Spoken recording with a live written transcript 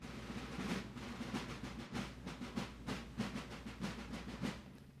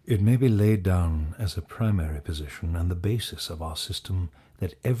It may be laid down as a primary position and the basis of our system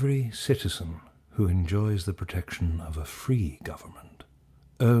that every citizen who enjoys the protection of a free government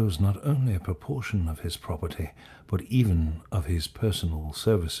owes not only a proportion of his property, but even of his personal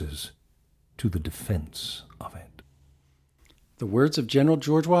services to the defense of it. The words of General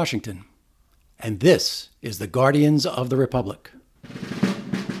George Washington. And this is the Guardians of the Republic.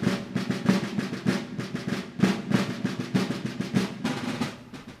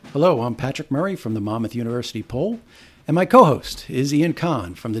 Hello, I'm Patrick Murray from the Monmouth University Poll, and my co-host is Ian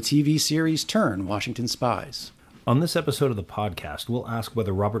Kahn from the TV series Turn, Washington Spies. On this episode of the podcast, we'll ask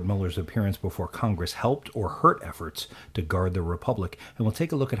whether Robert Mueller's appearance before Congress helped or hurt efforts to guard the Republic, and we'll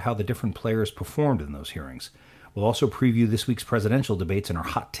take a look at how the different players performed in those hearings. We'll also preview this week's presidential debates in our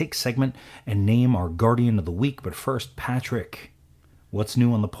Hot Take segment and name our Guardian of the Week. But first, Patrick, what's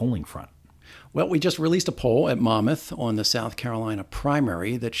new on the polling front? Well, we just released a poll at Monmouth on the South Carolina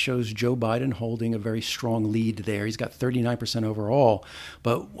primary that shows Joe Biden holding a very strong lead there. He's got 39% overall.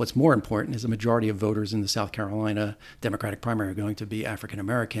 But what's more important is the majority of voters in the South Carolina Democratic primary are going to be African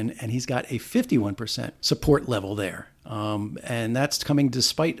American, and he's got a 51% support level there. And that's coming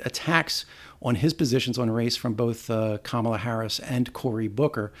despite attacks on his positions on race from both Kamala Harris and Cory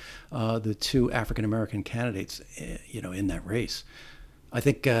Booker, the two African American candidates, in that race. I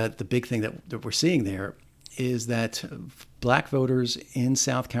think the big thing that we're seeing there is that black voters in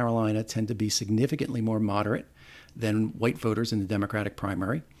South Carolina tend to be significantly more moderate than white voters in the Democratic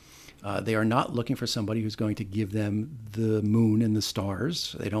primary. They are not looking for somebody who's going to give them the moon and the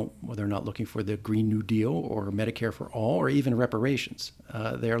stars. They're not looking for the Green New Deal or Medicare for all or even reparations.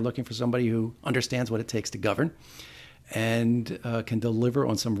 They are looking for somebody who understands what it takes to govern and can deliver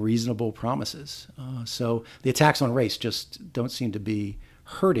on some reasonable promises. So the attacks on race just don't seem to be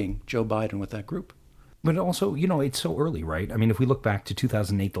hurting Joe Biden with that group. But also, it's so early, right? I mean, if we look back to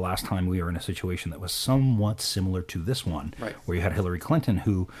 2008, the last time we were in a situation that was somewhat similar to this one, right, where you had Hillary Clinton,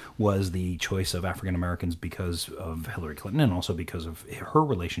 who was the choice of African Americans because of Hillary Clinton and also because of her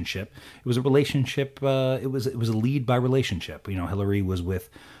relationship. It was a relationship. It was a lead by relationship. Hillary was with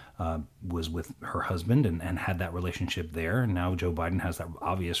her husband and had that relationship there. And now Joe Biden has that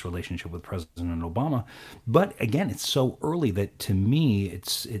obvious relationship with President Obama. But again, it's so early that to me,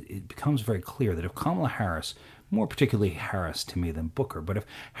 it becomes very clear that if Kamala Harris, more particularly Harris to me than Booker, but if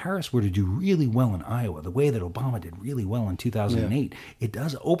Harris were to do really well in Iowa, the way that Obama did really well in 2008, it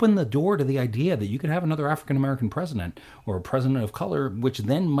does open the door to the idea that you could have another African-American president or a president of color, which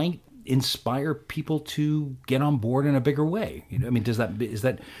then might inspire people to get on board in a bigger way. Does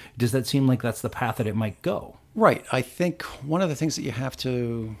that seem like that's the path that it might go? Right. I think one of the things that you have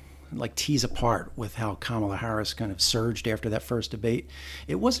to tease apart with how Kamala Harris kind of surged after that first debate,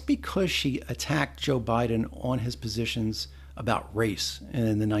 it wasn't because she attacked Joe Biden on his positions about race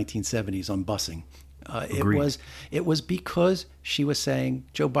in the 1970s on busing. It was because she was saying,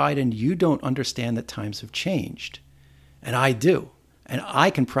 Joe Biden, you don't understand that times have changed, and I do. And I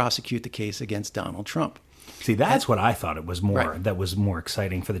can prosecute the case against Donald Trump. See, that's what I thought it was more. Right. That was more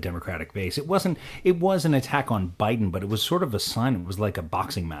exciting for the Democratic base. It was an attack on Biden, but it was sort of a sign. It was like a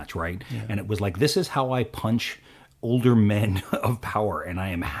boxing match, right? Yeah. And it was like, this is how I punch older men of power, and I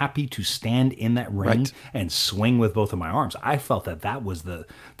am happy to stand in that ring and swing with both of my arms. I felt that was the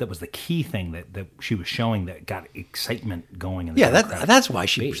key thing that she was showing that got excitement going in the that's why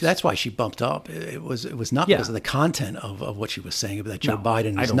she bumped up. It was not because of the content of what she was saying, but that Joe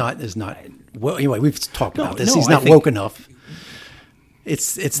Biden is not well, anyway, we've talked about this. He's not woke enough.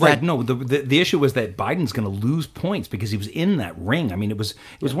 It's right. That. No, the issue was that Biden's going to lose points because he was in that ring. I mean, it was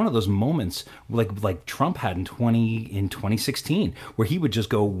one of those moments like Trump had in 2016, where he would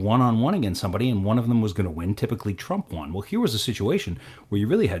just go one-on-one against somebody, and one of them was going to win. Typically, Trump won. Well, here was a situation where you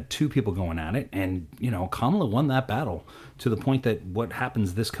really had two people going at it, and Kamala won that battle to the point that what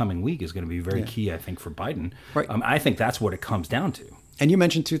happens this coming week is going to be very key, I think, for Biden. Right. I think that's what it comes down to. And you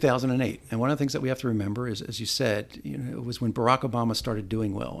mentioned 2008, and one of the things that we have to remember is, as you said, it was when Barack Obama started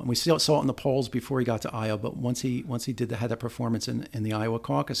doing well, and we saw it in the polls before he got to Iowa. But once he had that performance in the Iowa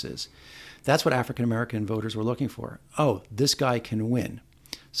caucuses, that's what African American voters were looking for. Oh, this guy can win.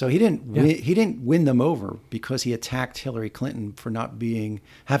 So he didn't win them over because he attacked Hillary Clinton for not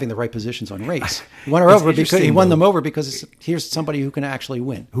having the right positions on race. He won her over because he won them over because here's somebody who can actually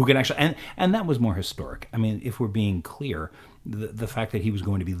win. And that was more historic. I mean, if we're being clear, the fact that he was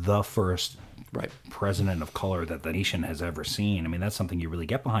going to be the first right. president of color that the nation has ever seen. I mean, that's something you really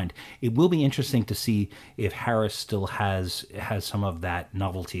get behind. It will be interesting to see if Harris still has some of that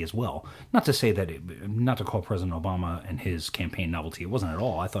novelty as well. Not to say that, not to call President Obama and his campaign novelty. It wasn't at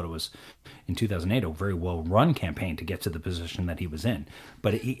all. I thought it was, in 2008, a very well-run campaign to get to the position that he was in.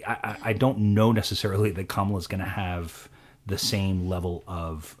 But I don't know necessarily that Kamala's going to have the same level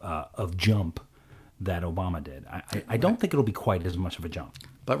of jump that Obama did. I don't think it'll be quite as much of a jump.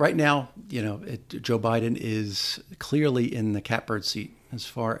 But right now, Joe Biden is clearly in the catbird seat as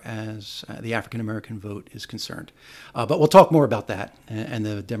far as the African-American vote is concerned. But we'll talk more about that and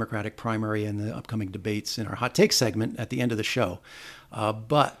the Democratic primary and the upcoming debates in our Hot Take segment at the end of the show.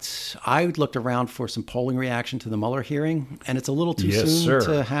 But I looked around for some polling reaction to the Mueller hearing, and it's a little too soon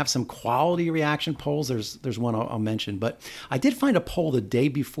to have some quality reaction polls. There's one I'll mention. But I did find a poll the day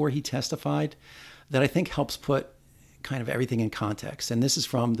before he testified that I think helps put kind of everything in context. And this is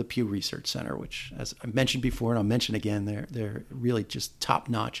from the Pew Research Center, which, as I mentioned before, and I'll mention again, they're really just top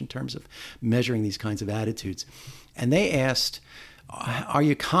notch in terms of measuring these kinds of attitudes. And they asked, are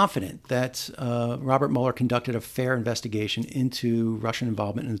you confident that Robert Mueller conducted a fair investigation into Russian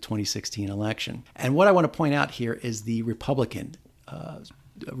involvement in the 2016 election? And what I want to point out here is the Republican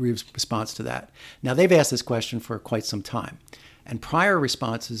response to that. Now, they've asked this question for quite some time. And prior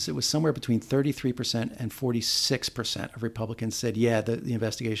responses, it was somewhere between 33% and 46% of Republicans said, yeah, the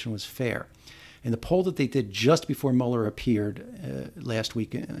investigation was fair. In the poll that they did just before Mueller appeared last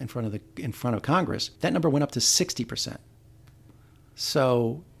week in front of Congress, that number went up to 60%.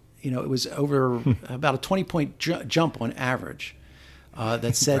 So, it was over about a 20-point jump on average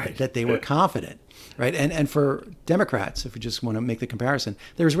that said right. that they were confident. Right. And for Democrats, if we just want to make the comparison,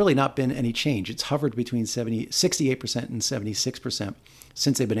 there's really not been any change. It's hovered between 68% and 76%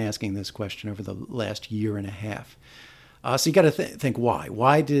 since they've been asking this question over the last year and a half. So you got to think why.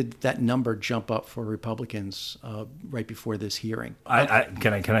 Why did that number jump up for Republicans right before this hearing?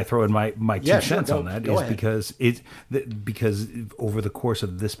 Can I throw in my 2 cents on that? Go ahead. Because over the course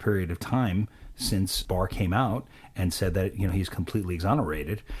of this period of time, since Barr came out and said that he's completely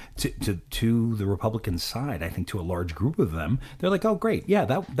exonerated, to the Republican side, I think to a large group of them, they're like, oh great, yeah,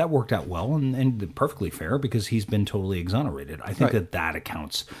 that worked out well and perfectly fair because he's been totally exonerated. I think right. that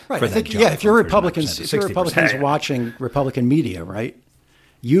accounts right. for I that think, jump. If you're Republicans, watching Republican media, right,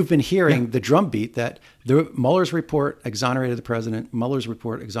 you've been hearing the drumbeat that Mueller's report exonerated the president. Mueller's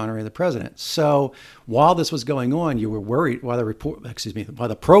report exonerated the president. So while this was going on, you were worried. While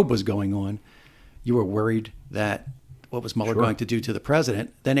the probe was going on, you were worried that what was Mueller going to do to the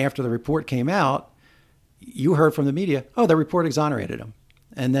president. Then after the report came out, you heard from the media, oh, the report exonerated him.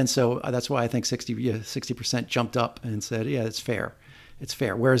 And then so that's why I think 60% jumped up and said, yeah, it's fair. It's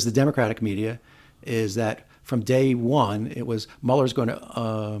fair. Whereas the Democratic media is that from day one, it was Mueller's going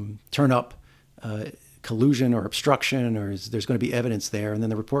to turn up collusion or obstruction, or there's going to be evidence there. And then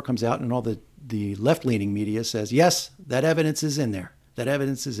the report comes out and all the left-leaning media says, yes, that evidence is in there. That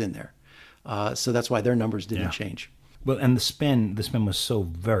evidence is in there. So that's why their numbers didn't change. Well, and the spin was so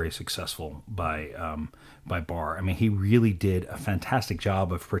very successful by Barr. I mean, he really did a fantastic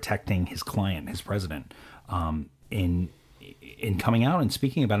job of protecting his client, his president, in coming out and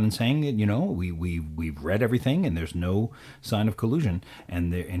speaking about it and saying that we've read everything and there's no sign of collusion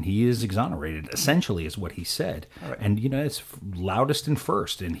and he is exonerated. Essentially, is what he said. Right. And it's loudest and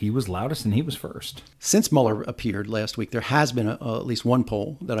first, and he was loudest and he was first. Since Mueller appeared last week, there has been at least one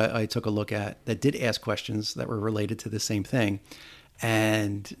poll that I took a look at that did ask questions that were related to the same thing.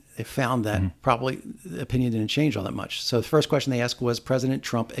 And they found that probably the opinion didn't change all that much. So the first question they asked was, President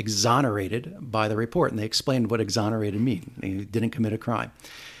Trump exonerated by the report? And they explained what exonerated mean. He didn't commit a crime.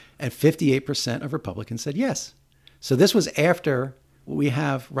 And 58% of Republicans said yes. So this was after we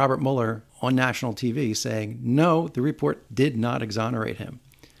have Robert Mueller on national TV saying, no, the report did not exonerate him.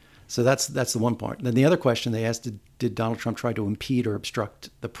 So that's the one part. Then the other question they asked, did Donald Trump try to impede or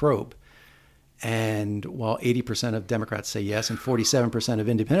obstruct the probe? And while 80% of Democrats say yes and 47% of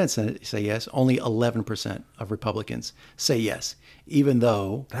independents say yes, only 11% of Republicans say yes, even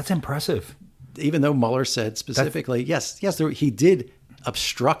though... That's impressive. Even though Mueller said specifically, yes, he did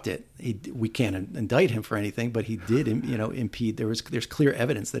obstruct it. We can't indict him for anything, but he did, impede. There's clear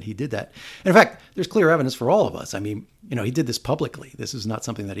evidence that he did that. And in fact, there's clear evidence for all of us. I mean, he did this publicly. This is not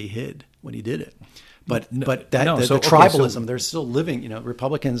something that he hid when he did it. But the tribalism, they're still living,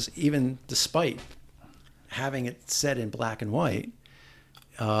 Republicans, even despite having it said in black and white,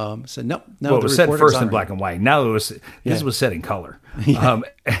 said, no. Well, it was said first in black and white. Now this was said in color.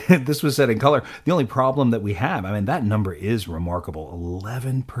 This was said in color. The only problem that we have, I mean, that number is remarkable.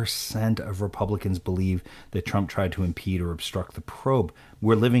 11% of Republicans believe that Trump tried to impede or obstruct the probe.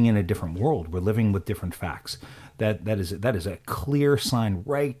 We're living in a different world. We're living with different facts. That is a clear sign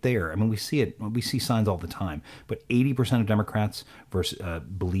right there. I mean, we see it. We see signs all the time. But 80% of Democrats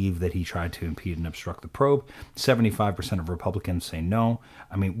believe that he tried to impede and obstruct the probe. 75% of Republicans say no.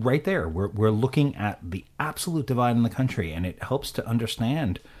 I mean, right there, we're looking at the absolute divide in the country, and it helps to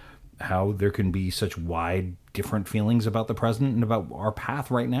understand how there can be such wide different feelings about the president and about our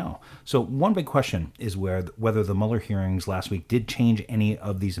path right now. So one big question is whether the Mueller hearings last week did change any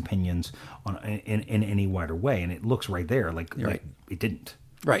of these opinions in any wider way. And it looks right there like it didn't.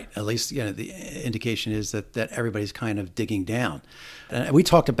 Right. At least the indication is that everybody's kind of digging down. And we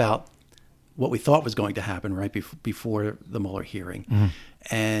talked about what we thought was going to happen right before the Mueller hearing. Mm-hmm.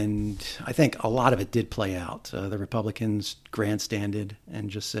 And I think a lot of it did play out. The Republicans grandstanded and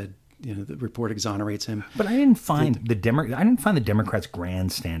just said, the report exonerates him. But I didn't find the Democrats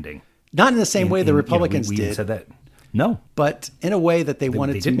grandstanding. Not in the same way the Republicans we did. Said that. No. But in a way that they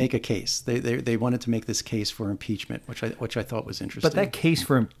wanted to make a case. They wanted to make this case for impeachment, which I thought was interesting. But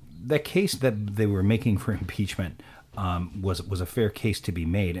that case that they were making for impeachment was a fair case to be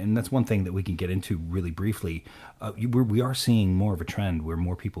made, and that's one thing that we can get into really briefly. We are seeing more of a trend where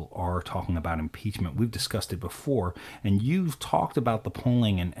more people are talking about impeachment. We've discussed it before, and you've talked about the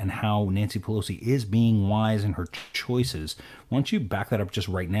polling and how Nancy Pelosi is being wise in her choices. Why don't you back that up just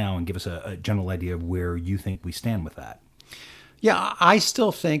right now and give us a general idea of where you think we stand with that? Yeah, I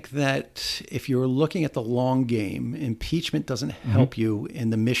still think that if you're looking at the long game, impeachment doesn't help you in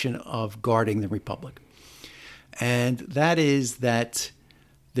the mission of guarding the republic. And that is that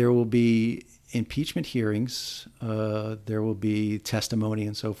there will be impeachment hearings, there will be testimony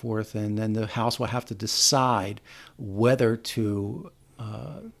and so forth, and then the House will have to decide whether to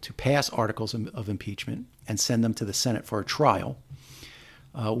pass articles of impeachment and send them to the Senate for a trial.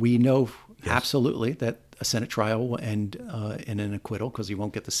 We know absolutely that a Senate trial will end in an acquittal because you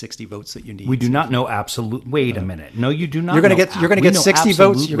won't get the 60 votes that you need. We do not know absolute. Wait a minute. No, you do not. You're going to get 60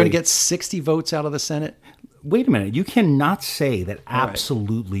 votes. You're going to get 60 votes out of the Senate. Wait a minute. You cannot say that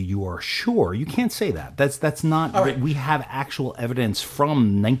absolutely you are sure. You can't say that. That's not. Right. We have actual evidence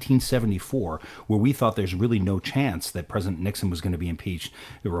from 1974 where we thought there's really no chance that President Nixon was going to be impeached.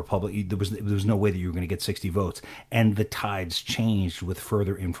 There was no way that you were going to get 60 votes, and the tides changed with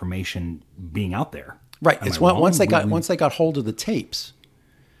further information being out there. Right. It's once they got hold of the tapes.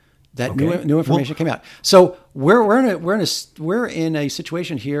 That new information came out. So we're in a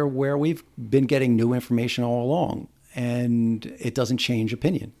situation here where we've been getting new information all along, and it doesn't change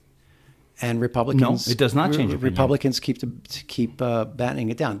opinion. And Republicans, no, it does not change opinion. Republicans keep battening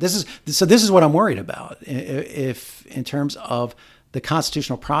it down. This is what I'm worried about. If in terms of the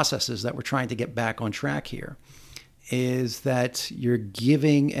constitutional processes that we're trying to get back on track here, is that you're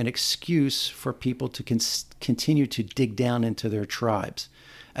giving an excuse for people to continue to dig down into their tribes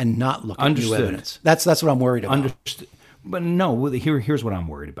and not look at new evidence. That's what I'm worried about. Understood. But no, here's what I'm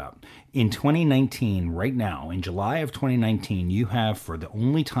worried about. In 2019, right now, in July of 2019, you have, for the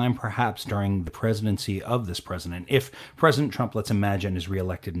only time perhaps during the presidency of this president, if President Trump, let's imagine, is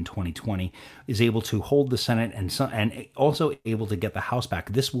reelected in 2020, is able to hold the Senate and also able to get the House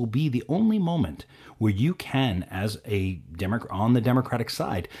back, this will be the only moment where you can, as a on the Democratic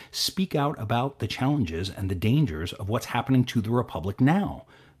side, speak out about the challenges and the dangers of what's happening to the Republic now.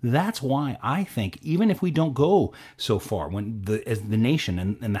 That's why I think even if we don't go so far, as the nation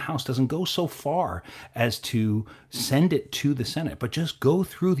and the House doesn't go so far as to send it to the Senate, but just go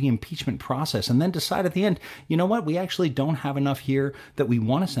through the impeachment process and then decide at the end, you know what, we actually don't have enough here that we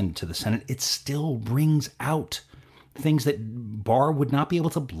want to send it to the Senate, it still brings out things that Barr would not be able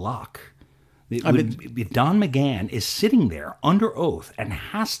to block. Don McGahn is sitting there under oath and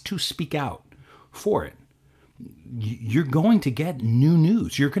has to speak out for it. You're going to get new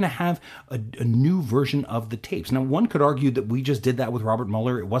news. You're going to have a new version of the tapes. Now, one could argue that we just did that with Robert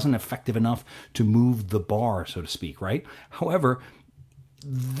Mueller. It wasn't effective enough to move the bar, so to speak, right? However,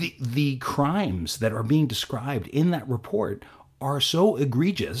 the crimes that are being described in that report are so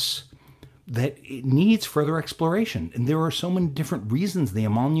egregious that it needs further exploration. And there are so many different reasons, the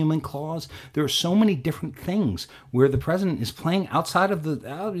emolument clause, there are so many different things where the president is playing outside of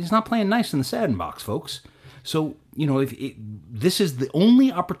he's not playing nice in the sandbox, folks. So, this is the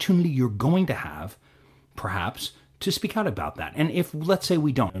only opportunity you're going to have, perhaps, to speak out about that. And if, let's say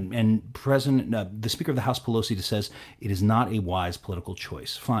we don't, and the Speaker of the House, Pelosi, says it is not a wise political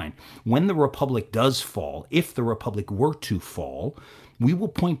choice, fine. When the Republic does fall, if the Republic were to fall, we will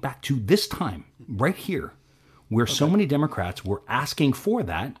point back to this time right here where so many Democrats were asking for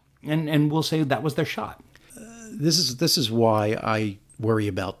that, and we'll say that was their shot. This is why I worry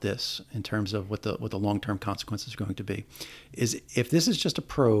about this in terms of what the long-term consequences are going to be. Is if this is just a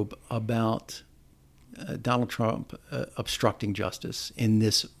probe about Donald Trump obstructing justice in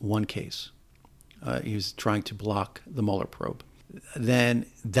this one case, he was trying to block the Mueller probe, then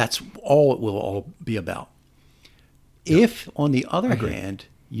that's all it will all be about. If, on the other hand,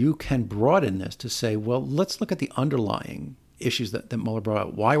 you can broaden this to say, well, let's look at the underlying issues that Mueller brought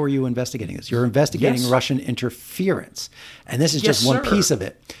up. Why were you investigating this? You're investigating Russian interference. And this is just one piece of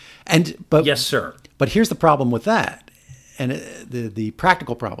it. But yes, sir. But here's the problem with that, and the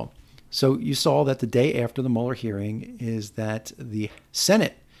practical problem. So you saw that the day after the Mueller hearing is that the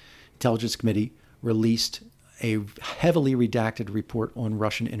Senate Intelligence Committee released a heavily redacted report on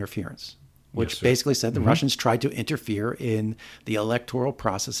Russian interference, which basically said the Russians tried to interfere in the electoral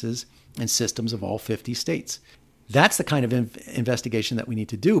processes and systems of all 50 states. That's the kind of investigation that we need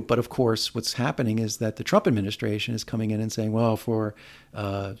to do. But of course, what's happening is that the Trump administration is coming in and saying, well, for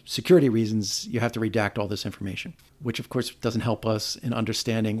security reasons, you have to redact all this information, which of course doesn't help us in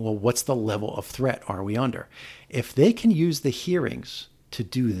understanding, well, what's the level of threat are we under? If they can use the hearings to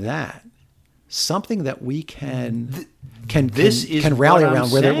do that, something that we can rally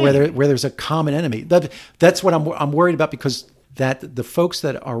around where there's a common enemy. That's what I'm worried about, because that the folks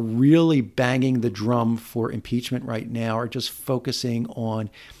that are really banging the drum for impeachment right now are just focusing on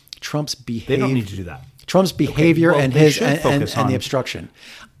Trump's behavior. They don't need to do that. Trump's behavior and the obstruction.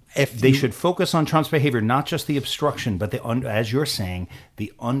 If they should focus on Trump's behavior, not just the obstruction, but as you're saying,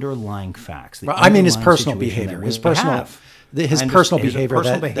 the underlying facts. His personal behavior. His personal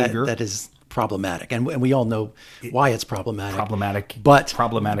behavior that is problematic, and we all know why it's problematic. But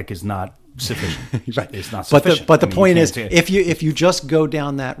problematic is not sufficient. Right. It's not sufficient. But the point is, if you just go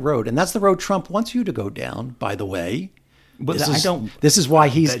down that road, and that's the road Trump wants you to go down, by the way. But this is why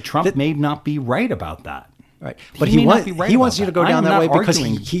Trump may not be right about that. Right. But he wants you to go down that way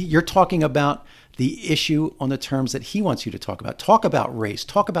because you're talking about the issue on the terms that he wants you to talk about. Talk about race.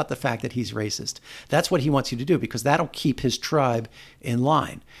 Talk about the fact that he's racist. That's what he wants you to do, because that'll keep his tribe in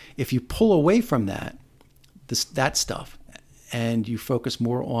line. If you pull away from that stuff, and you focus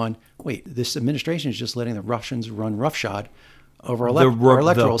more on, this administration is just letting the Russians run roughshod over our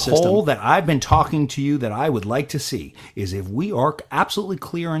electoral system. The poll that I've been talking to you that I would like to see is if we are absolutely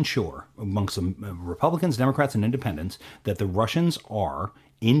clear and sure amongst Republicans, Democrats, and independents that the Russians are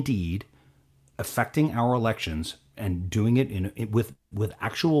indeed affecting our elections and doing it with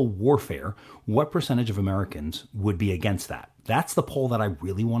actual warfare, what percentage of Americans would be against that? That's the poll that I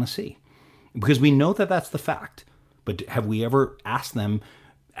really want to see, because we know that that's the fact. But have we ever asked them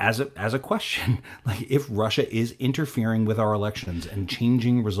as a question, like, if Russia is interfering with our elections and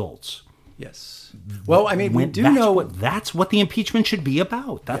changing results? Yes. Well, I mean, we do know that's what the impeachment should be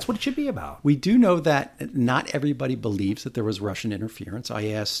about. That's what it should be about. We do know that not everybody believes that there was Russian interference. I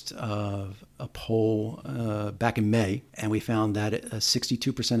asked a poll back in May, and we found that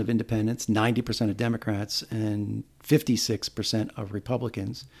 62% of independents, 90% of Democrats, and 56% of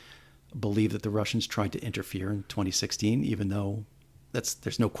Republicans believe that the Russians tried to interfere in 2016, even though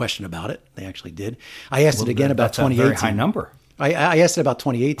there's no question about it. They actually did. I asked it again about 2018. That's a very high number. I asked it about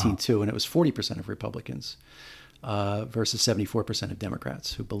 2018 too, and it was 40% of Republicans versus 74% of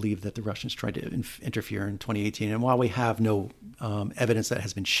Democrats who believe that the Russians tried to interfere in 2018. And while we have no evidence that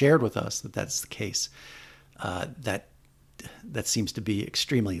has been shared with us that that's the case, that seems to be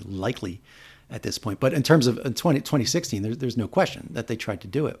extremely likely at this point. But in terms of 2016, there's no question that they tried to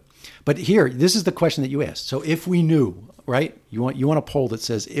do it. But here, this is the question that you asked. So if we knew, right, you want a poll that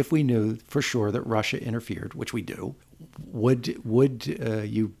says, if we knew for sure that Russia interfered, which we do, would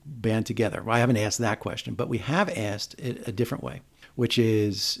you band together? Well, I haven't asked that question, but we have asked it a different way, which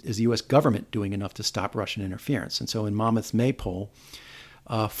is the U.S. government doing enough to stop Russian interference? And so in Monmouth's May poll,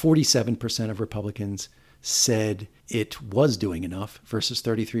 47% of Republicans said it was doing enough versus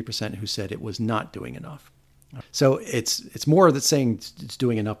 33% who said it was not doing enough. So it's more that saying it's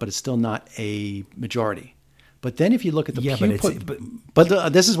doing enough, but it's still not a majority. But then if you look at the Pew,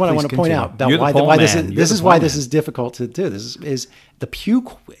 this is what I want to point out about why this is difficult to do. This is the Pew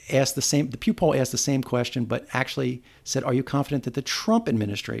poll asked the same question, but actually said, "Are you confident that the Trump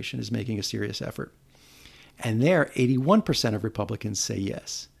administration is making a serious effort?" And there, 81% of Republicans say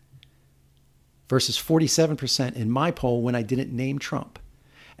yes, versus 47% in my poll when I didn't name Trump.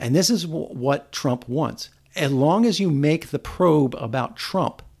 And this is what Trump wants. As long as you make the probe about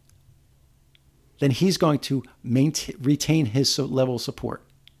Trump, then he's going to retain his level of support.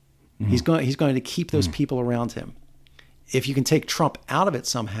 Mm-hmm. He's going to keep those people around him. if you can take Trump out of it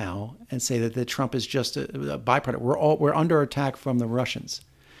somehow and say that Trump is just a byproduct, we're under attack from the Russians,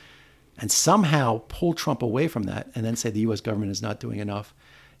 and somehow pull Trump away from that and then say the U.S. government is not doing enough,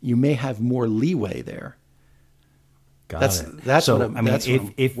 you may have more leeway there. That's so, what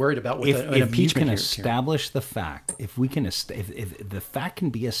I'm worried about with an impeachment. If you can establish the fact, if the fact can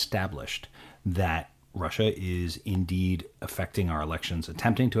be established that Russia is indeed affecting our elections,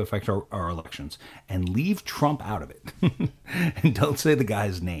 attempting to affect our elections, and leave Trump out of it, and don't say the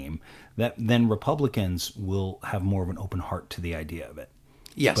guy's name, then Republicans will have more of an open heart to the idea of it.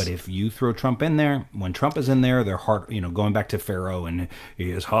 Yes. But if you throw Trump in there, when Trump is in there, their heart, going back to Pharaoh, and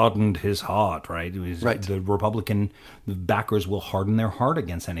he has hardened his heart, right? Right. The Republican backers will harden their heart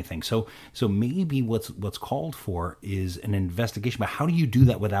against anything. So maybe what's called for is an investigation. But how do you do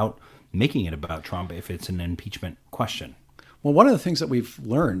that without making it about Trump if it's an impeachment question? Well, one of the things that we've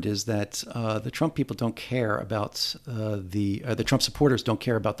learned is that the Trump people don't care about the Trump supporters don't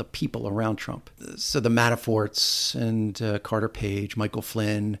care about the people around Trump. So the Manaforts and Carter Page, Michael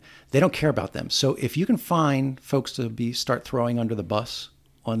Flynn, they don't care about them. So if you can find folks to start throwing under the bus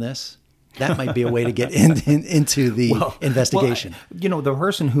on this, that might be a way to get into the investigation. Well, the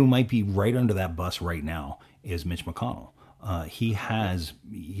person who might be right under that bus right now is Mitch McConnell. He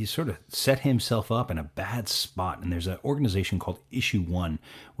sort of set himself up in a bad spot. And there's an organization called Issue One,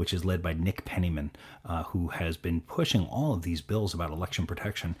 which is led by Nick Pennyman, who has been pushing all of these bills about election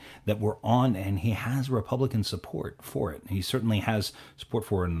protection that were on, and he has Republican support for it. He certainly has support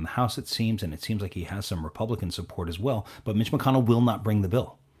for it in the House, it seems, and it seems like he has some Republican support as well. But Mitch McConnell will not bring the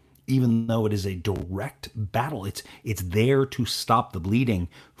bill, even though it is a direct battle. It's there to stop the bleeding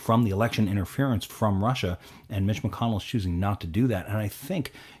from the election interference from Russia, and Mitch McConnell is choosing not to do that. And I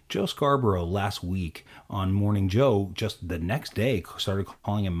think Joe Scarborough last week on Morning Joe, just the next day, started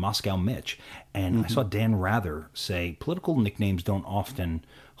calling him Moscow Mitch. And I saw Dan Rather say, political nicknames don't often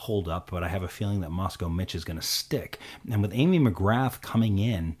hold up, but I have a feeling that Moscow Mitch is going to stick. And with Amy McGrath coming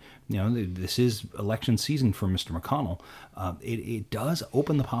in, this is election season for Mr. McConnell. It does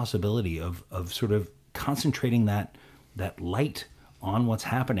open the possibility of sort of concentrating that light on what's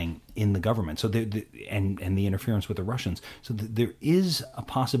happening in the government. So and the interference with the Russians. So there is a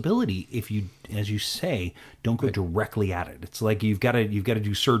possibility if you, as you say, don't go directly at it. It's like you've got to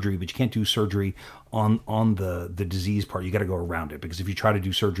do surgery, but you can't do surgery on the disease part. You got to go around it, because if you try to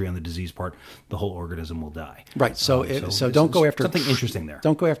do surgery on the disease part, the whole organism will die. Right. So don't go after something interesting there.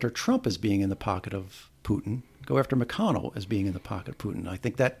 Don't go after Trump as being in the pocket of Putin. Go after McConnell as being in the pocket of Putin. I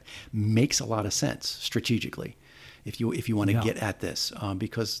think that makes a lot of sense strategically, if you want to get at this,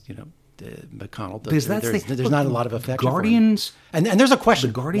 because McConnell, there's not a lot of affection Guardians for him. And there's a question: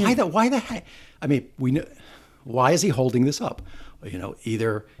 the Guardian, why the heck? I mean, we know, why is he holding this up?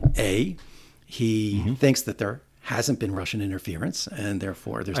 Either A, he thinks that there hasn't been Russian interference, and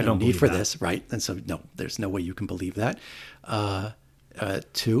therefore there's no need for this, right? And so no, there's no way you can believe that.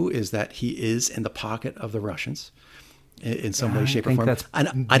 Two is that he is in the pocket of the Russians in some way, shape, or form.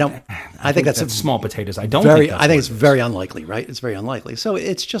 I think that's small potatoes. I think it's very unlikely, right? It's very unlikely. So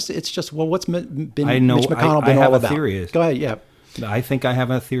it's just what's been Mitch McConnell been all about? Theory. Go ahead, yeah. I think I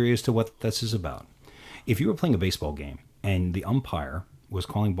have a theory as to what this is about. If you were playing a baseball game and the umpire was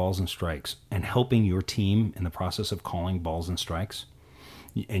calling balls and strikes and helping your team in the process of calling balls and strikes,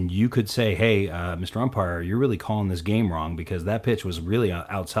 and you could say, hey, Mr. Umpire, you're really calling this game wrong because that pitch was really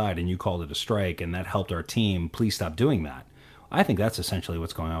outside and you called it a strike and that helped our team. Please stop doing that. I think that's essentially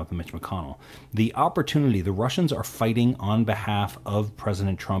what's going on with Mitch McConnell. The opportunity, the Russians are fighting on behalf of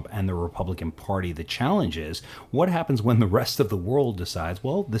President Trump and the Republican Party. The challenge is, what happens when the rest of the world decides,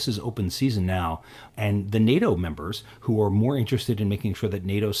 well, this is open season now, and the NATO members, who are more interested in making sure that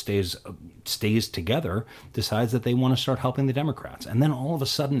NATO stays together, decides that they want to start helping the Democrats. And then all of a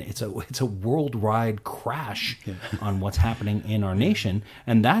sudden, it's a worldwide crash on what's happening in our nation.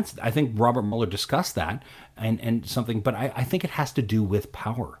 And that's, I think Robert Mueller discussed that, and something, but I think it has to do with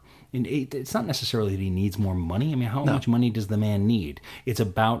power. And it's not necessarily that he needs more money. I mean, how much money does the man need? It's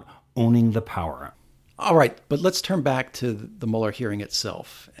about owning the power. All right, but let's turn back to the Mueller hearing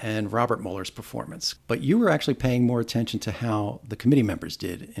itself and Robert Mueller's performance. But you were actually paying more attention to how the committee members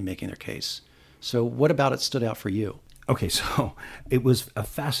did in making their case. So what about it stood out for you? Okay, so it was a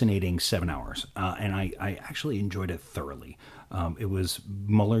fascinating 7 hours, and I actually enjoyed it thoroughly. It was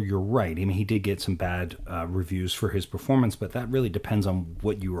Mueller, you're right. I mean, he did get some bad reviews for his performance, but that really depends on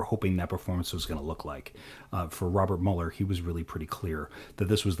what you were hoping that performance was going to look like. For Robert Mueller, he was really pretty clear that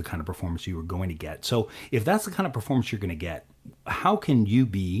this was the kind of performance you were going to get. So if that's the kind of performance you're going to get, how can you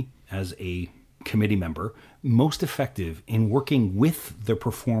be, as a committee member, most effective in working with the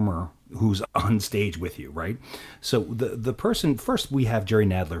performer who's on stage with you, right? So the person first, we have Jerry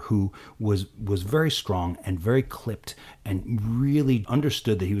Nadler, who was very strong and very clipped and really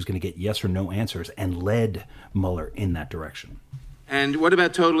understood that he was going to get yes or no answers and led Mueller in that direction. And what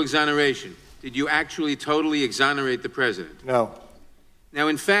about total exoneration? Did you actually totally exonerate the president? No. Now,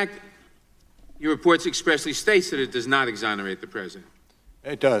 in fact, your reports expressly states that it does not exonerate the president.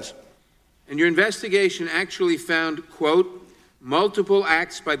 It does. And your investigation actually found, quote, multiple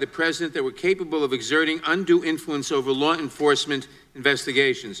acts by the president that were capable of exerting undue influence over law enforcement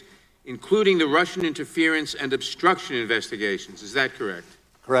investigations, including the Russian interference and obstruction investigations. Is that correct?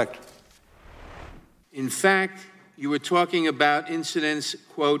 Correct. In fact, you were talking about incidents,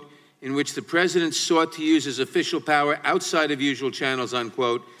 quote, in which the president sought to use his official power outside of usual channels,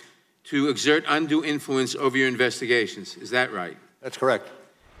 unquote, to exert undue influence over your investigations. Is that right? That's correct.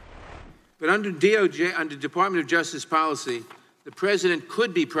 But under DOJ, under Department of Justice policy, the president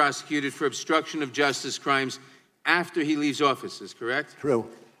could be prosecuted for obstruction of justice crimes after he leaves office, is correct? True.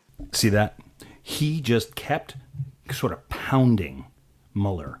 See that? He just kept sort of pounding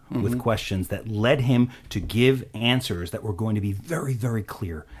Mueller with questions that led him to give answers that were going to be very, very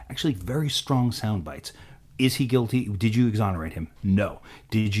clear, actually very strong sound bites. Is he guilty? Did you exonerate him? No.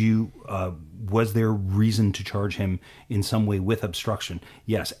 Did you, was there reason to charge him in some way with obstruction?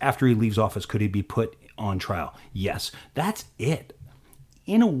 Yes. After he leaves office, could he be put on trial? Yes. That's it.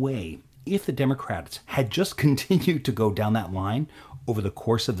 In a way, if the Democrats had just continued to go down that line over the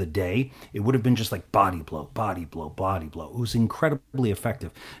course of the day, it would have been just like body blow, body blow, body blow. It was incredibly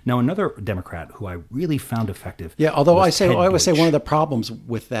effective. Now, another Democrat who I really found effective. Yeah, although I would say Deutch. one of the problems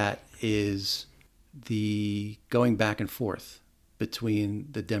with that is the going back and forth between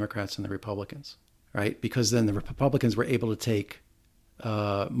the Democrats and the Republicans, right? Because then the Republicans were able to take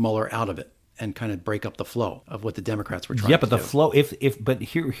Mueller out of it and kind of break up the flow of what the Democrats were trying to do. Yeah, but the flow, but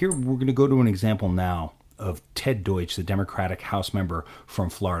here we're going to go to an example now of Ted Deutch, the Democratic House member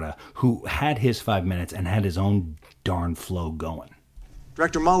from Florida, who had his 5 minutes and had his own darn flow going.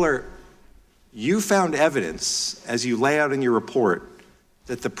 Director Mueller, you found evidence, as you lay out in your report,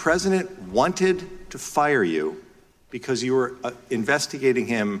 that the president wanted to fire you because you were investigating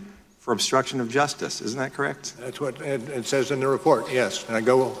him for obstruction of justice. Isn't that correct? That's what it says in the report, yes. And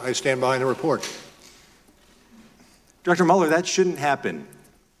I stand behind the report. Director Mueller, that shouldn't happen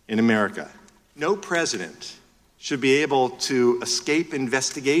in America. No president should be able to escape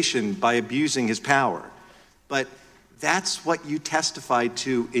investigation by abusing his power. But that's what you testified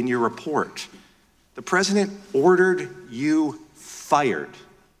to in your report. The president ordered you fired.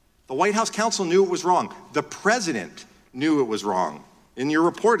 The White House counsel knew it was wrong. The president knew it was wrong. In your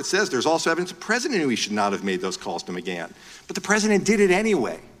report, it says there's also evidence the president knew he should not have made those calls to McGahn. But the president did it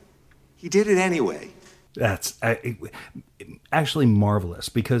anyway. He did it anyway. That's actually marvelous,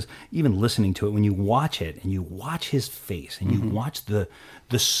 because even listening to it, when you watch it and you watch his face and you watch the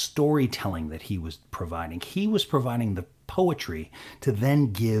storytelling that he was providing the poetry to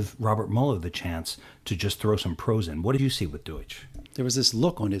then give Robert Mueller the chance to just throw some prose in. What did you see with Deutch? There was this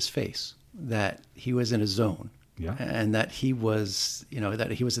look on his face that he was in a zone, and that he was,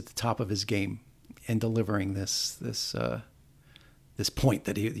 that he was at the top of his game in delivering this point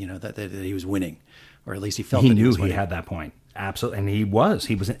that he was winning. Or at least he felt he that knew he was he winning. had that point. Absolutely. And he was.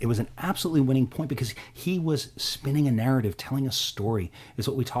 It was an absolutely winning point because he was spinning a narrative, telling a story, is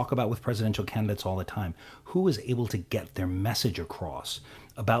what we talk about with presidential candidates all the time. Who was able to get their message across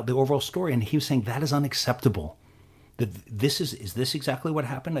about the overall story? And he was saying that is unacceptable. That is this exactly what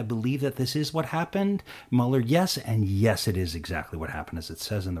happened? I believe that this is what happened. Mueller, yes, and yes, it is exactly what happened, as it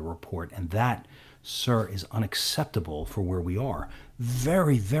says in the report. And that, sir, is unacceptable for where we are.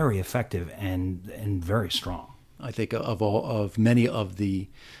 Very, very effective and very strong. I think of many of the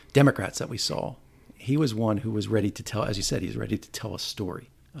Democrats that we saw, he was one who was ready to tell, as you said, he was ready to tell a story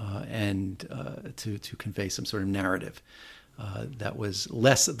and to convey some sort of narrative that was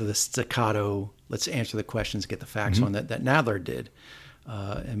less of the staccato, let's answer the questions, get the facts on that Nadler did,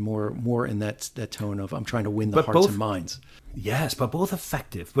 and more in that tone of I'm trying to win the hearts and minds. Yes, but both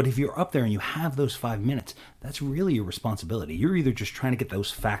effective. But if you're up there and you have those 5 minutes, that's really your responsibility. You're either just trying to get those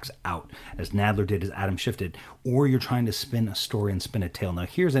facts out, as Nadler did, as Adam Schiff did, or you're trying to spin a story and spin a tale. Now,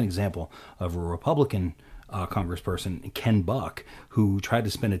 here's an example of a Republican congressperson, Ken Buck, who tried to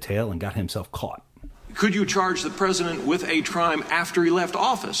spin a tale and got himself caught. Could you charge the president with a crime after he left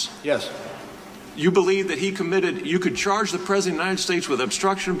office? Yes. You believe that you could charge the president of the United States with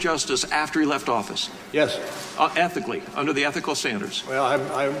obstruction of justice after he left office? Yes. Ethically, under the ethical standards? Well,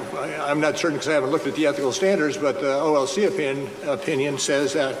 I'm not certain because I haven't looked at the ethical standards, but OLC opinion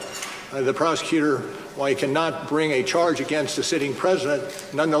says that the prosecutor, while he cannot bring a charge against the sitting president,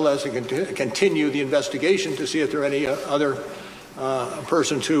 nonetheless can continue the investigation to see if there are any other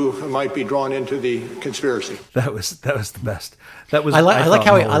persons who might be drawn into the conspiracy. That was the best. That was. I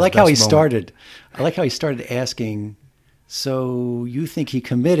like how he started. I like how he started asking. So you think he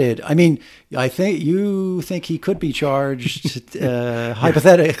committed? I mean, I think you think he could be charged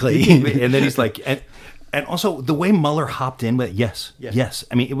hypothetically. And then he's like, and also the way Mueller hopped in, but yes.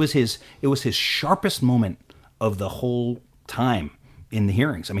 I mean, it was his sharpest moment of the whole time in the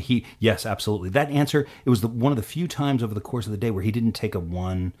hearings. I mean, yes, absolutely. That answer, it was one of the few times over the course of the day where he didn't take a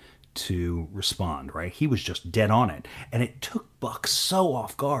one to respond, right? He was just dead on it. And it took Buck so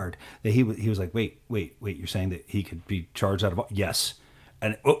off guard that he was like, wait, you're saying that he could be charged out of... Yes.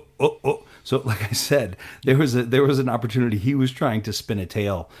 And so like I said, there was an opportunity. He was trying to spin a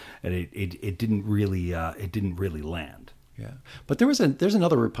tale, and it didn't really land. Yeah. But there's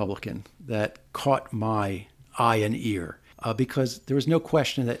another Republican that caught my eye and ear because there was no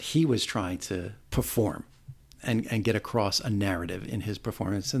question that he was trying to perform and get across a narrative in his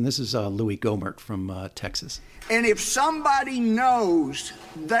performance. And this is Louis Gohmert from Texas. And if somebody knows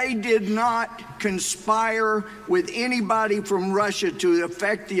they did not conspire with anybody from Russia to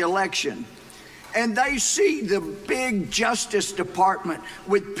affect the election, and they see the big Justice Department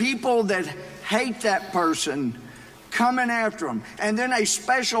with people that hate that person coming after them, and then a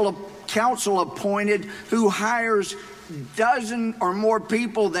special counsel appointed who hires dozen or more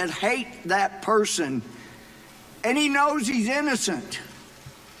people that hate that person, and he knows he's innocent.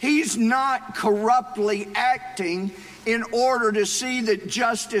 He's not corruptly acting in order to see that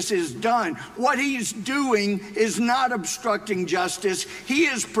justice is done. What he's doing is not obstructing justice. He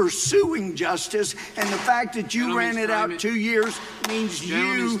is pursuing justice, and the fact that you ran it out 2 years means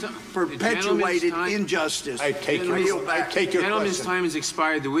you perpetuated injustice. I take your Gentleman's question. time has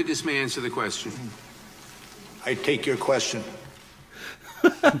expired. The witness may answer the question. I take your question.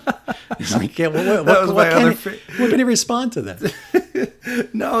 What can he respond to that?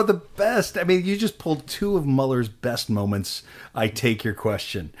 No, the best. I mean, you just pulled two of Mueller's best moments. I take your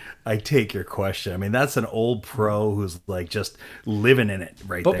question. I mean, that's an old pro who's like just living in it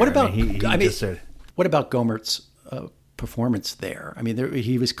right there. But what about? What about Gohmert's performance there? I mean,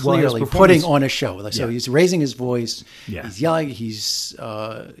 he was clearly putting on a show. So he's raising his voice. Yeah. He's yelling. He's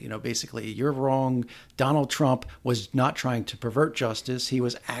basically, you're wrong. Donald Trump was not trying to pervert justice. He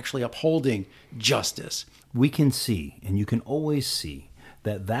was actually upholding justice. We can see, and you can always see,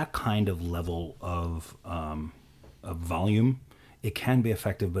 that kind of level of volume, it can be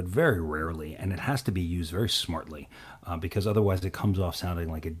effective, but very rarely, and it has to be used very smartly, because otherwise it comes off sounding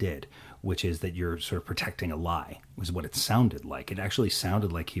like it did, which is that you're sort of protecting a lie, was what it sounded like. It actually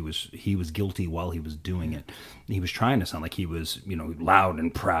sounded like he was guilty while he was doing it. He was trying to sound like he was, loud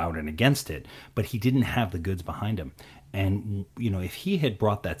and proud and against it, but he didn't have the goods behind him. And, if he had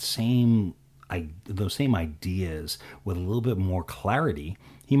brought those same ideas with a little bit more clarity,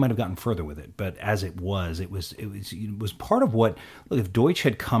 he might have gotten further with it. But as it was part of what, look, if Deutsch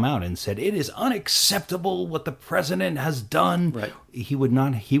had come out and said, it is unacceptable what the president has done, right, he would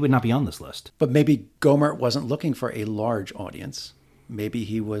not be on this list. But maybe Gohmert wasn't looking for a large audience. Maybe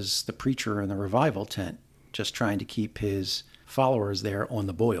he was the preacher in the revival tent, just trying to keep his followers there on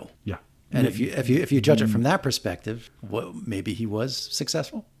the boil. Yeah. And if you judge it from that perspective, maybe he was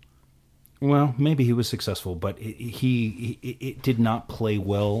successful. Well, maybe he was successful, but it did not play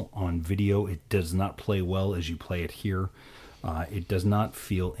well on video. It does not play well as you play it here. It does not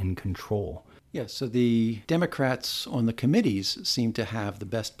feel in control. Yeah, so the Democrats on the committees seem to have the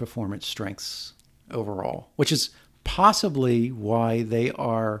best performance strengths overall, which is possibly why they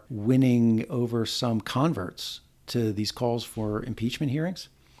are winning over some converts to these calls for impeachment hearings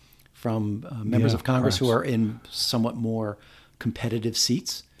from members of Congress perhaps, who are in somewhat more competitive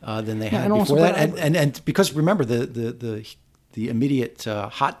seats than they had before that. And because remember, the immediate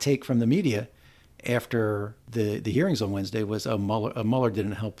hot take from the media after the hearings on Wednesday was Mueller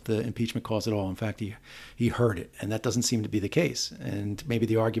didn't help the impeachment cause at all. In fact, he heard it, and that doesn't seem to be the case. And maybe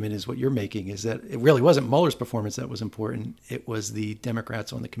the argument is what you're making is that it really wasn't Mueller's performance that was important. It was the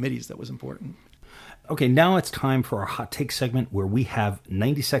Democrats on the committees that was important. Okay, now it's time for our hot take segment where we have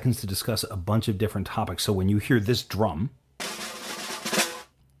 90 seconds to discuss a bunch of different topics. So when you hear this drum,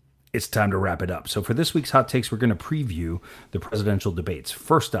 it's time to wrap it up. So for this week's hot takes, we're going to preview the presidential debates.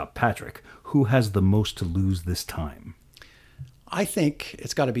 First up, Patrick, who has the most to lose this time? I think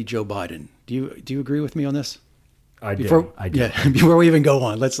it's got to be Joe Biden. Do you agree with me on this? I do. Yeah, before we even go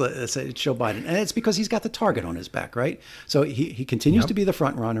on, let's say it's Joe Biden. And it's because he's got the target on his back, right? So he continues to be the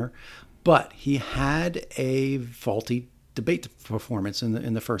front runner, but he had a faulty debate performance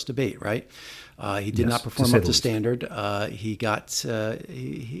in the first debate, right? He did not perform up to standard. He got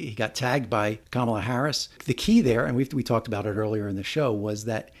tagged by Kamala Harris. The key there, and we talked about it earlier in the show, was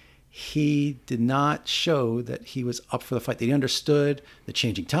that he did not show that he was up for the fight. That he understood the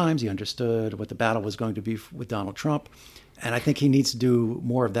changing times. He understood what the battle was going to be with Donald Trump. And I think he needs to do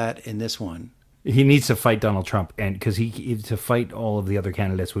more of that in this one. He needs to fight Donald Trump, and because to fight all of the other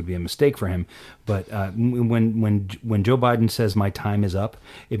candidates would be a mistake for him. But when Joe Biden says my time is up,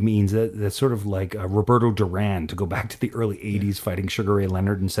 it means that's sort of like Roberto Duran, to go back to the early '80s, fighting Sugar Ray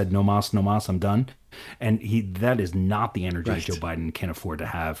Leonard and said no mas, I'm done. And that is not the energy Joe Biden can afford to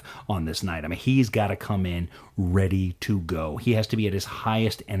have on this night. I mean, he's got to come in ready to go. He has to be at his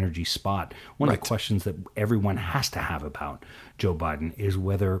highest energy spot. One of the questions that everyone has to have about Joe Biden is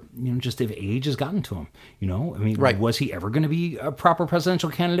whether, just if age has gotten to him. I mean, was he ever going to be a proper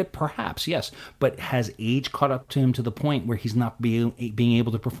presidential candidate? Perhaps, yes. But has age caught up to him to the point where he's not being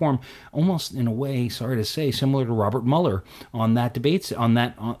able to perform, almost in a way, sorry to say, similar to Robert Mueller on that debates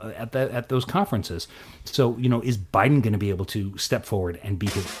at those conferences. So, is Biden going to be able to step forward and be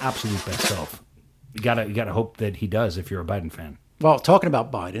his absolute best self? You gotta hope that he does if you're a Biden fan. Well, talking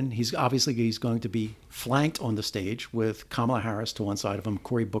about Biden, he's going to be flanked on the stage with Kamala Harris to one side of him,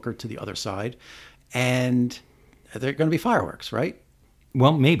 Cory Booker to the other side, and they're going to be fireworks, right?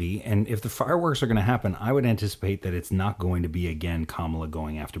 Well, maybe. And if the fireworks are going to happen, I would anticipate that it's not going to be, again, Kamala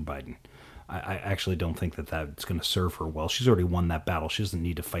going after Biden. I actually don't think that that's going to serve her well. She's already won that battle. She doesn't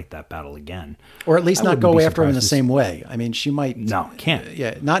need to fight that battle again. Or at least not go after him in the same way. I mean, she might... No, can't.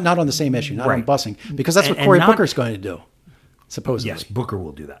 Yeah, not on the same issue, not on busing. Because that's what Cory Booker's going to do, supposedly. Yes, Booker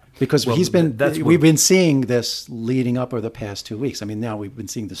will do that. Because we've been seeing this leading up over the past 2 weeks. I mean, now we've been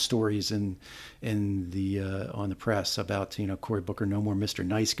seeing the stories on the press about Cory Booker, no more Mr.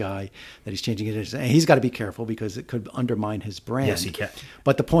 Nice Guy, that he's changing it. And he's got to be careful because it could undermine his brand. Yes, he can.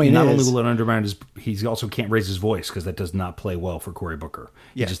 But the point not is, only will it undermine he also can't raise his voice because that does not play well for Cory Booker.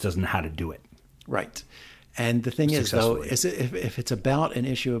 He just doesn't know how to do it. Right. And the thing is, though, if it's about an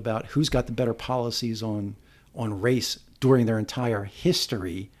issue about who's got the better policies on race during their entire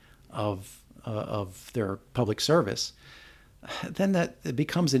history of their public service, then that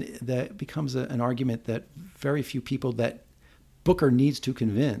becomes an argument that very few people that Booker needs to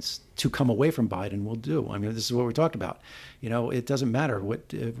convince to come away from Biden will do. I mean, this is what we talked about. It doesn't matter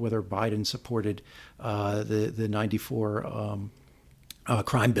whether Biden supported the '94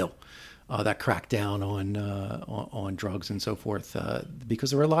 crime bill that cracked down on drugs and so forth,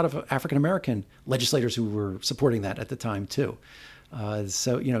 because there were a lot of African American legislators who were supporting that at the time too.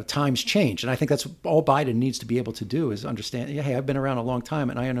 So times change, and I think that's all Biden needs to be able to do is understand. Hey, I've been around a long time,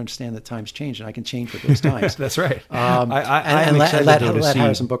 and I understand that times change, and I can change with those times. That's right. And let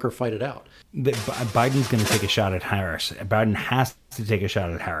Harris and Booker fight it out. Biden's going to take a shot at Harris. Biden has to take a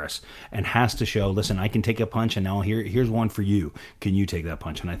shot at Harris and has to show, listen, I can take a punch, and now here's one for you. Can you take that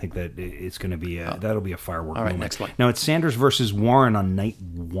punch? And I think that it's going to be that'll be a firework moment. Next one. Now it's Sanders versus Warren on night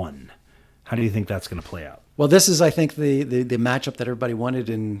one. How do you think that's going to play out? Well, this is, I think, the matchup that everybody wanted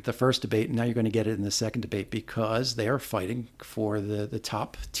in the first debate, and now you're going to get it in the second debate because they are fighting for the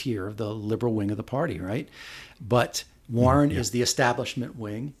top tier of the liberal wing of the party, right? But Warren is the establishment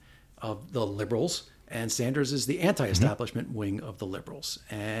wing of the liberals, and Sanders is the anti-establishment wing of the liberals.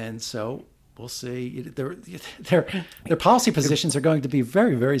 And so we'll see. Their policy positions are going to be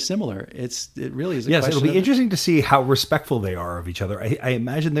very, very similar. It really is a question. Yes, it'll be interesting to see how respectful they are of each other. I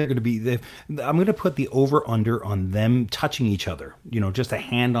imagine they're going to be. I'm going to put the over/under on them touching each other. Just a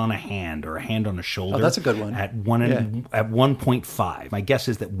hand on a hand or a hand on a shoulder. Oh, that's a good one. At 1.5. My guess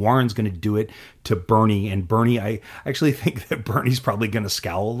is that Warren's going to do it to Bernie, and Bernie, I actually think that Bernie's probably going to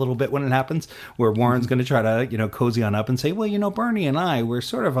scowl a little bit when it happens, where Warren's going to try to cozy on up and say, well, Bernie and we're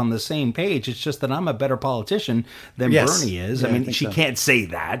sort of on the same page. It's just that I'm a better politician than Bernie is. Yeah, I mean, she can't say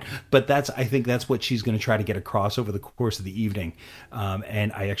that, but I think that's what she's going to try to get across over the course of the evening.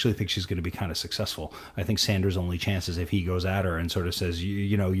 And I actually think she's going to be kind of successful. I think Sanders' only chance is if he goes at her and sort of says,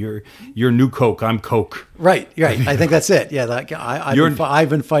 you're new Coke, I'm Coke. Right. I think that's it. Yeah, I've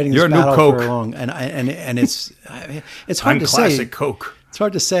been fighting this battle for long, and it's hard to say. I'm classic Coke. It's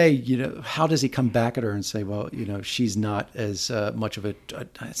hard to say, how does he come back at her and say, well, she's not as much of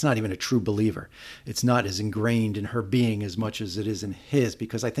it's not even a true believer. It's not as ingrained in her being as much as it is in his,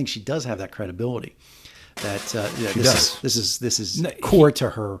 because I think she does have that credibility that this is core to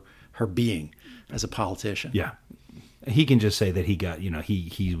her being as a politician. Yeah. He can just say that he got,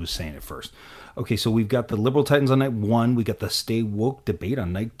 he was saying it first. Okay, so we've got the Liberal Titans on night one. We got the Stay Woke debate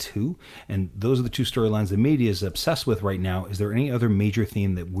on night two. And those are the two storylines the media is obsessed with right now. Is there any other major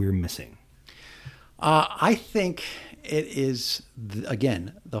theme that we're missing? I think it is,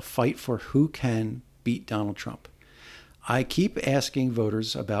 again, the fight for who can beat Donald Trump. I keep asking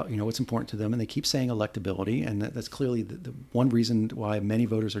voters about, what's important to them, and they keep saying electability, and that's clearly the one reason why many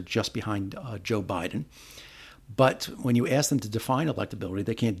voters are just behind Joe Biden. But when you ask them to define electability,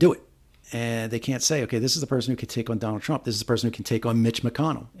 they can't do it. And they can't say, okay, this is the person who can take on Donald Trump. This is the person who can take on Mitch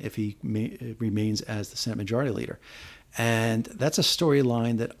McConnell if he remains as the Senate Majority Leader. And that's a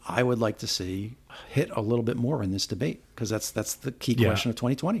storyline that I would like to see hit a little bit more in this debate, because that's the key question of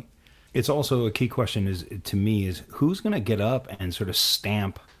 2020. It's also a key question to me is who's going to get up and sort of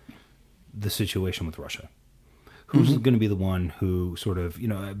stamp the situation with Russia? Who's going to be the one who sort of,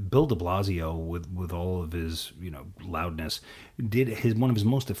 Bill de Blasio with all of his, loudness, one of his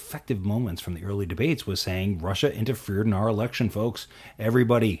most effective moments from the early debates was saying Russia interfered in our election, folks.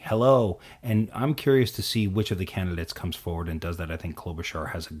 Everybody, hello. And I'm curious to see which of the candidates comes forward and does that. I think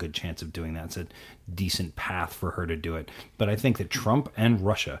Klobuchar has a good chance of doing that. It's a decent path for her to do it. But I think that Trump and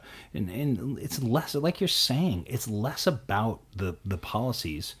Russia, and it's less, like you're saying, it's less about the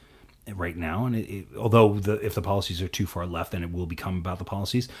policies right now, and although if the policies are too far left, then it will become about the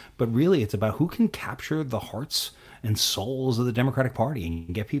policies. But really, it's about who can capture the hearts and souls of the Democratic Party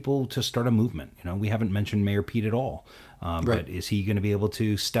and get people to start a movement. We haven't mentioned Mayor Pete at all, right. But is he going to be able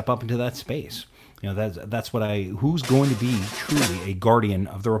to step up into that space? That's what who's going to be truly a guardian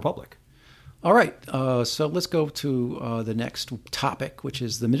of the Republic? All right, so let's go to the next topic, which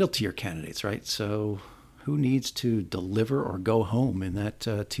is the middle tier candidates. Right, so who needs to deliver or go home in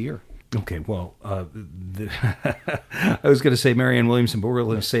that tier? Okay, well, I was going to say Marianne Williamson, but we're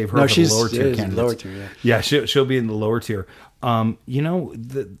going to save her for the lower tier candidates. Lower tier, yeah, she'll be in the lower tier.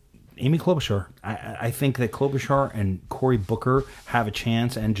 Amy Klobuchar. I think that Klobuchar and Cory Booker have a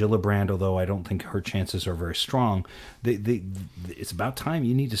chance, and Gillibrand, although I don't think her chances are very strong. It's about time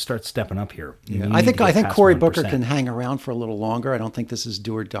you need to start stepping up here. Yeah. I think Cory Booker can hang around for a little longer. I don't think this is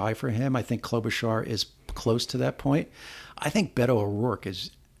do or die for him. I think Klobuchar is close to that point. I think Beto O'Rourke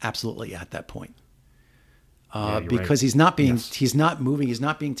is absolutely at that point because he's not moving, he's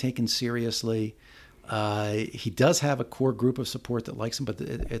not being taken seriously. He does have a core group of support that likes him, but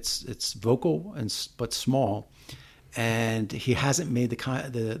it's vocal but small, and he hasn't made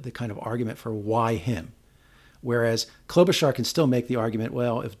the kind of argument for why him. Whereas Klobuchar can still make the argument,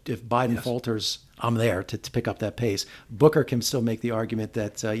 well, if Biden falters, I'm there to pick up that pace. Booker can still make the argument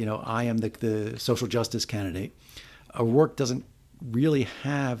that I am the social justice candidate. O'Rourke doesn't really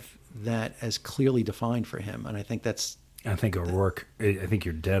have that as clearly defined for him, and I think O'Rourke, I think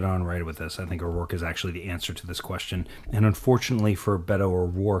you're dead on right with this. I think O'Rourke is actually the answer to this question. And unfortunately for Beto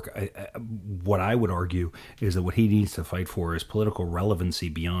O'Rourke, what I would argue is that what he needs to fight for is political relevancy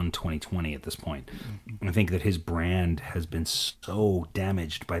beyond 2020 at this point. Mm-hmm. I think that his brand has been so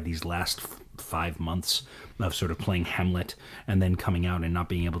damaged by these last 5 months of sort of playing Hamlet and then coming out and not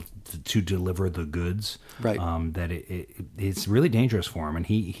being able to deliver the goods, right? That it's really dangerous for him, and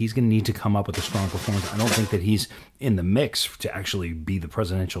he's going to need to come up with a strong performance. I don't think that he's in the mix to actually be the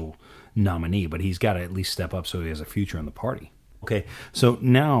presidential nominee, but he's got to at least step up so he has a future in the party. Okay, so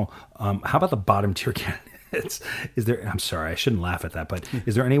now how about the bottom tier candidates? I'm sorry, I shouldn't laugh at that, but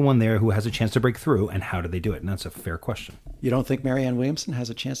is there anyone there who has a chance to break through, and how do they do it? And that's a fair question. You don't think Marianne Williamson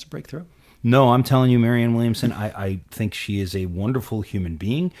has a chance to break through? No, I'm telling you, Marianne Williamson, I think she is a wonderful human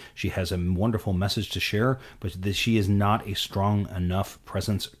being. She has a wonderful message to share, but she is not a strong enough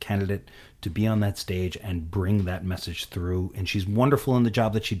presence candidate to be on that stage and bring that message through. And she's wonderful in the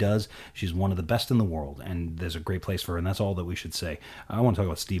job that she does. She's one of the best in the world, and there's a great place for her, and that's all that we should say. I want to talk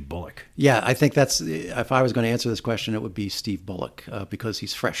about Steve Bullock. Yeah, I think if I was going to answer this question, it would be Steve Bullock because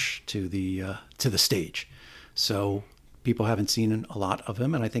he's fresh to the stage. So people haven't seen a lot of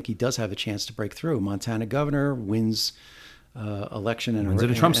him, and I think he does have a chance to break through. Montana governor wins election in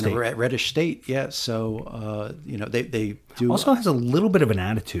a Trump state, reddish state. Yeah, so they do. Also has a little bit of an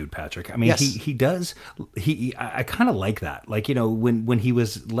attitude, Patrick. I mean, yes. he does. I kind of like that. Like when he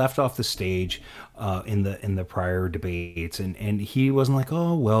was left off the stage in the prior debates, and he wasn't like,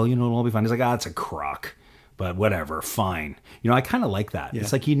 oh well, it'll all be fine. He's like, it's a crock. But whatever, fine. I kind of like that. Yeah.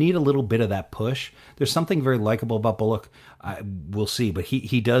 It's like you need a little bit of that push. There's something very likable about Bullock. We'll see. But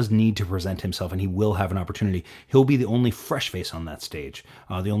he does need to present himself, and he will have an opportunity. He'll be the only fresh face on that stage,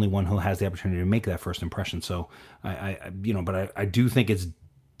 the only one who has the opportunity to make that first impression. So, I do think it's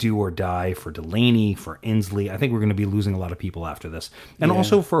do or die for Delaney, for Inslee. I think we're going to be losing a lot of people after this. And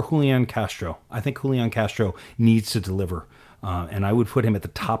also for Julian Castro. I think Julian Castro needs to deliver. And I would put him at the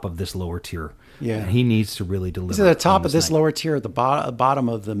top of this lower tier. Yeah, and he needs to really deliver. He's at the top of this lower tier, at the bottom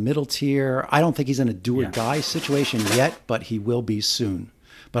of the middle tier. I don't think he's in a do or die situation yet, but he will be soon.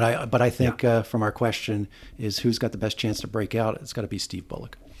 But I think from our question is who's got the best chance to break out, it's got to be Steve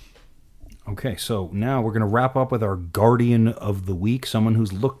Bullock. Okay, so now we're going to wrap up with our Guardian of the Week, someone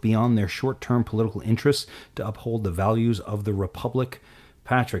who's looked beyond their short-term political interests to uphold the values of the Republic.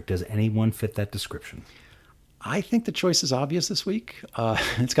 Patrick, does anyone fit that description? I think the choice is obvious this week.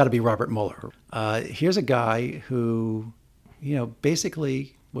 It's got to be Robert Mueller. Here's a guy who,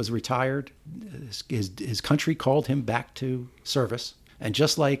 basically was retired. His country called him back to service. And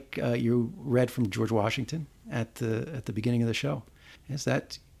just like you read from George Washington at the beginning of the show, is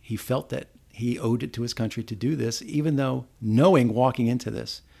that he felt that he owed it to his country to do this, even though knowing walking into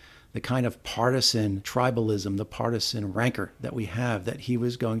this, the kind of partisan tribalism, the partisan rancor that we have, that he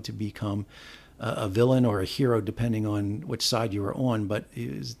was going to become a villain or a hero, depending on which side you were on. But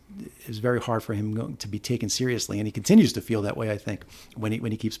it was very hard for him to be taken seriously. And he continues to feel that way, I think, when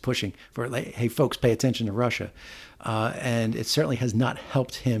he keeps pushing for, like, hey, folks, pay attention to Russia. And it certainly has not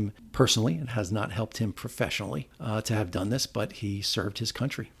helped him personally. It has not helped him professionally to have done this, but he served his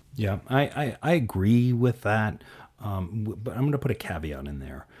country. Yeah, I agree with that. But I'm going to put a caveat in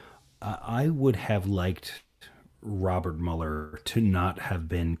there. I would have liked Robert Mueller to not have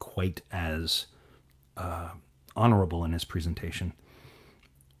been quite as honorable in his presentation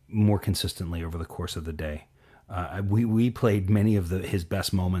more consistently over the course of the day. We played many of his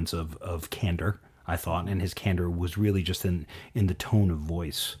best moments of candor, I thought, and his candor was really just in the tone of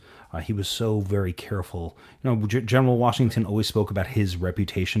voice. He was so very careful. General Washington always spoke about his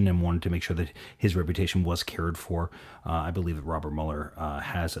reputation and wanted to make sure that his reputation was cared for. I believe that Robert Mueller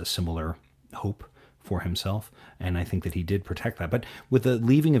has a similar hope for himself, and I think that he did protect that. But with the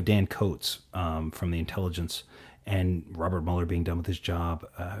leaving of Dan Coats from the intelligence and Robert Mueller being done with his job,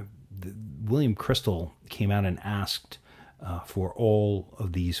 William Kristol came out and asked for all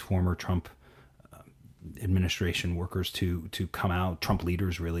of these former Trump administration workers to come out, Trump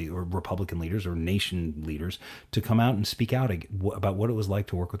leaders really, or Republican leaders or nation leaders, to come out and speak out about what it was like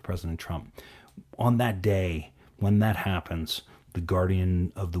to work with President Trump. On that day, when that happens, the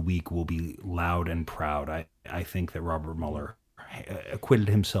Guardian of the Week will be loud and proud. I think that Robert Mueller acquitted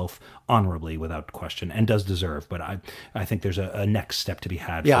himself honorably without question and does deserve, but I think there's a next step to be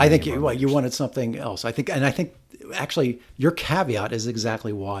had. Yeah, I think you wanted something else. I think actually your caveat is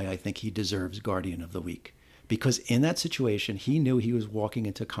exactly why I think he deserves Guardian of the Week, because in that situation, he knew he was walking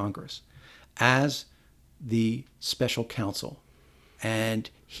into Congress as the special counsel, and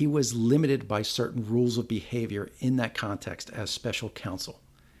he was limited by certain rules of behavior in that context as special counsel,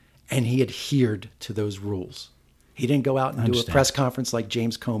 and he adhered to those rules. He didn't go out and do a press conference like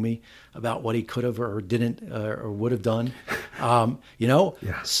James Comey about what he could have or didn't or would have done.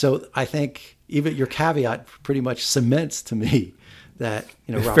 Yeah. So I think even your caveat pretty much cements to me that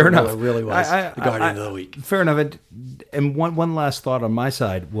Robert Mueller really was the Guardian of the Week. Fair enough. And one last thought on my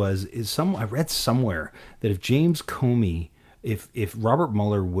side I read somewhere that if James Comey, if Robert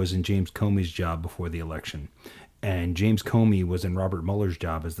Mueller was in James Comey's job before the election, and James Comey was in Robert Mueller's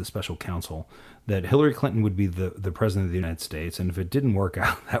job as the special counsel, that Hillary Clinton would be the president of the United States. And if it didn't work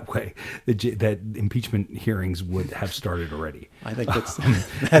out that way, that impeachment hearings would have started already. I think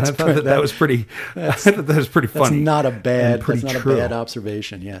that was pretty funny. That's not a bad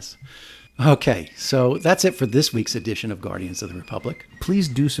observation, yes. Okay, so that's it for this week's edition of Guardians of the Republic. Please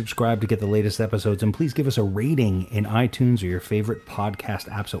do subscribe to get the latest episodes, and please give us a rating in iTunes or your favorite podcast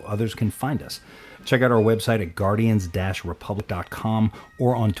app so others can find us. Check out our website at guardians-republic.com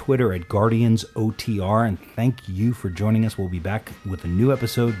or on Twitter at guardiansotr. And thank you for joining us. We'll be back with a new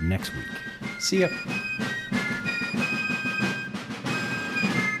episode next week. See ya.